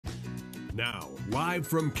Now, live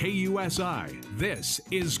from KUSI, this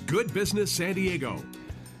is Good Business San Diego.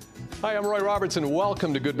 Hi, I'm Roy Robertson.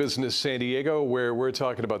 Welcome to Good Business San Diego, where we're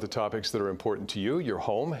talking about the topics that are important to you, your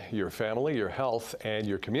home, your family, your health, and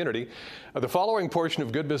your community. The following portion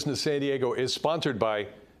of Good Business San Diego is sponsored by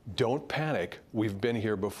Don't Panic, We've Been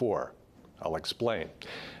Here Before. I'll explain.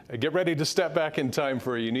 Get ready to step back in time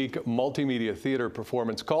for a unique multimedia theater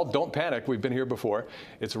performance called Don't Panic, We've Been Here Before.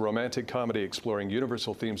 It's a romantic comedy exploring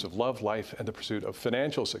universal themes of love, life, and the pursuit of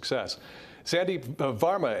financial success. Sandy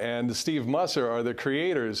Varma and Steve Musser are the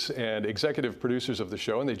creators and executive producers of the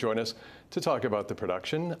show, and they join us to talk about the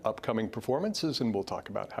production, upcoming performances, and we'll talk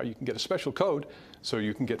about how you can get a special code so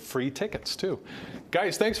you can get free tickets, too.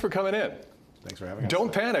 Guys, thanks for coming in. Thanks for having us.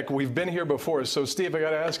 Don't panic, we've been here before. So Steve, I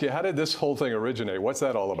got to ask you, how did this whole thing originate? What's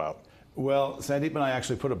that all about? Well, Sandeep and I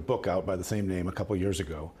actually put a book out by the same name a couple years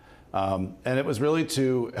ago. And it was really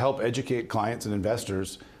to help educate clients and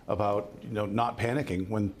investors about not panicking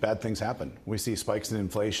when bad things happen. We see spikes in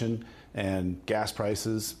inflation and gas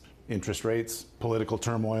prices, interest rates, political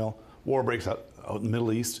turmoil, war breaks out in the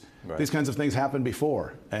Middle East. Right. These kinds of things happened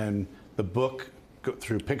before. And the book,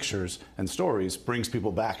 through pictures and stories, brings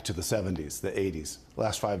people back to the 70s, the 80s, the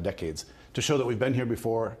last 5 decades, to show that we've been here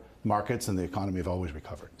before. Markets and the economy have always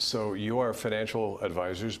recovered. So you are financial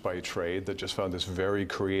advisors by trade that just found this very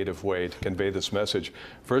creative way to convey this message,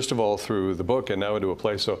 first of all through the book and now into a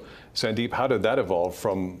play. So Sandeep, how did that evolve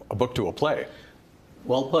from a book to a play?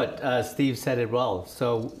 Well put. Steve said it well.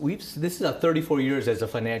 So this is our 34 years as a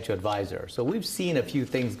financial advisor. So we've seen a few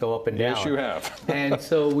things go up and down. Yes, you have. And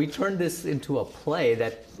so we turned this into a play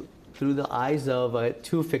that, through the eyes of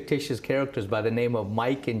 2 fictitious characters by the name of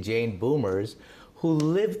Mike and Jane Boomers, who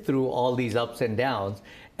lived through all these ups and downs.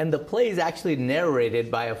 And the play is actually narrated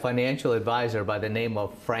by a financial advisor by the name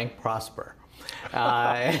of Frank Prosper.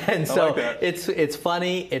 And so like it's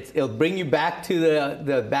funny. It'll bring you back to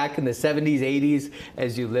the back in the 70s, 80s,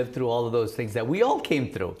 as you lived through all of those things that we all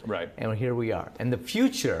came through. Right. And here we are. And the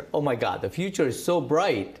future, oh my God, the future is so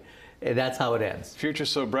bright. That's how it ends. Future's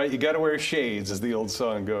so bright, you got to wear shades, as the old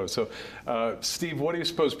song goes. So, Steve, what do you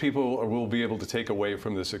suppose people will be able to take away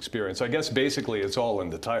from this experience? I guess basically it's all in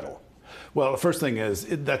the title. Well, the first thing is,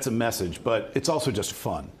 that's a message, but it's also just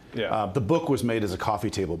fun. Yeah. The book was made as a coffee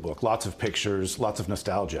table book, lots of pictures, lots of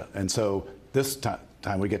nostalgia. And so this time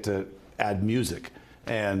we get to add music.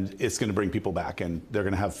 And it's going to bring people back, and they're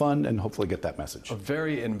going to have fun and hopefully get that message. A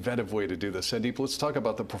very inventive way to do this. Sandeep, let's talk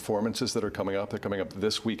about the performances that are coming up. They're coming up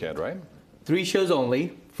this weekend, right? 3 shows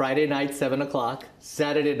only. Friday night, 7 o'clock.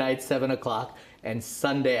 Saturday night, 7 o'clock. And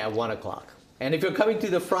Sunday at 1 o'clock. And if you're coming to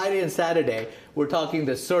the Friday and Saturday, we're talking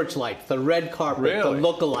the searchlight, the red carpet, really? The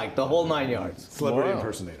look-alike, the whole 9 yards. Celebrity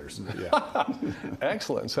impersonators. Yeah.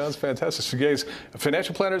 Excellent. Sounds fantastic. So, guys,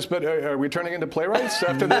 financial planners, but are we turning into playwrights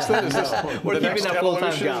after this then? Is this we're keeping that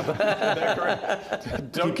full-time job. Is that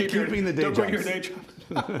correct? Don't keep your day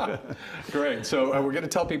job. Great. So we're going to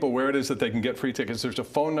tell people where it is that they can get free tickets. There's a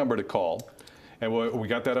phone number to call. And we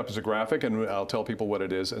got that up as a graphic, and I'll tell people what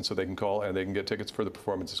it is, and so they can call and they can get tickets for the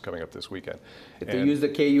performances coming up this weekend. If they use the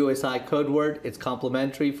KUSI code word, it's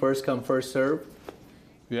complimentary, first come, first serve.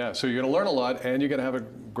 Yeah, so you're going to learn a lot, and you're going to have a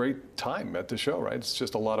great time at the show, right? It's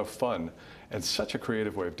just a lot of fun, and such a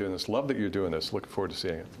creative way of doing this. Love that you're doing this. Looking forward to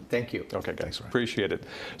seeing it. Thank you. Okay, guys, appreciate it.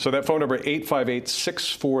 So that phone number,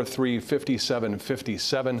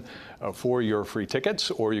 858-643-5757 for your free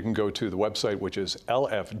tickets, or you can go to the website, which is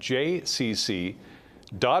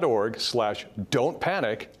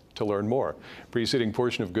lfjcc.org/don'tpanic to learn more. Preceding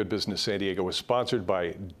portion of Good Business San Diego was sponsored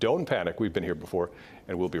by Don't Panic. We've been here before,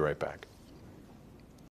 and we'll be right back.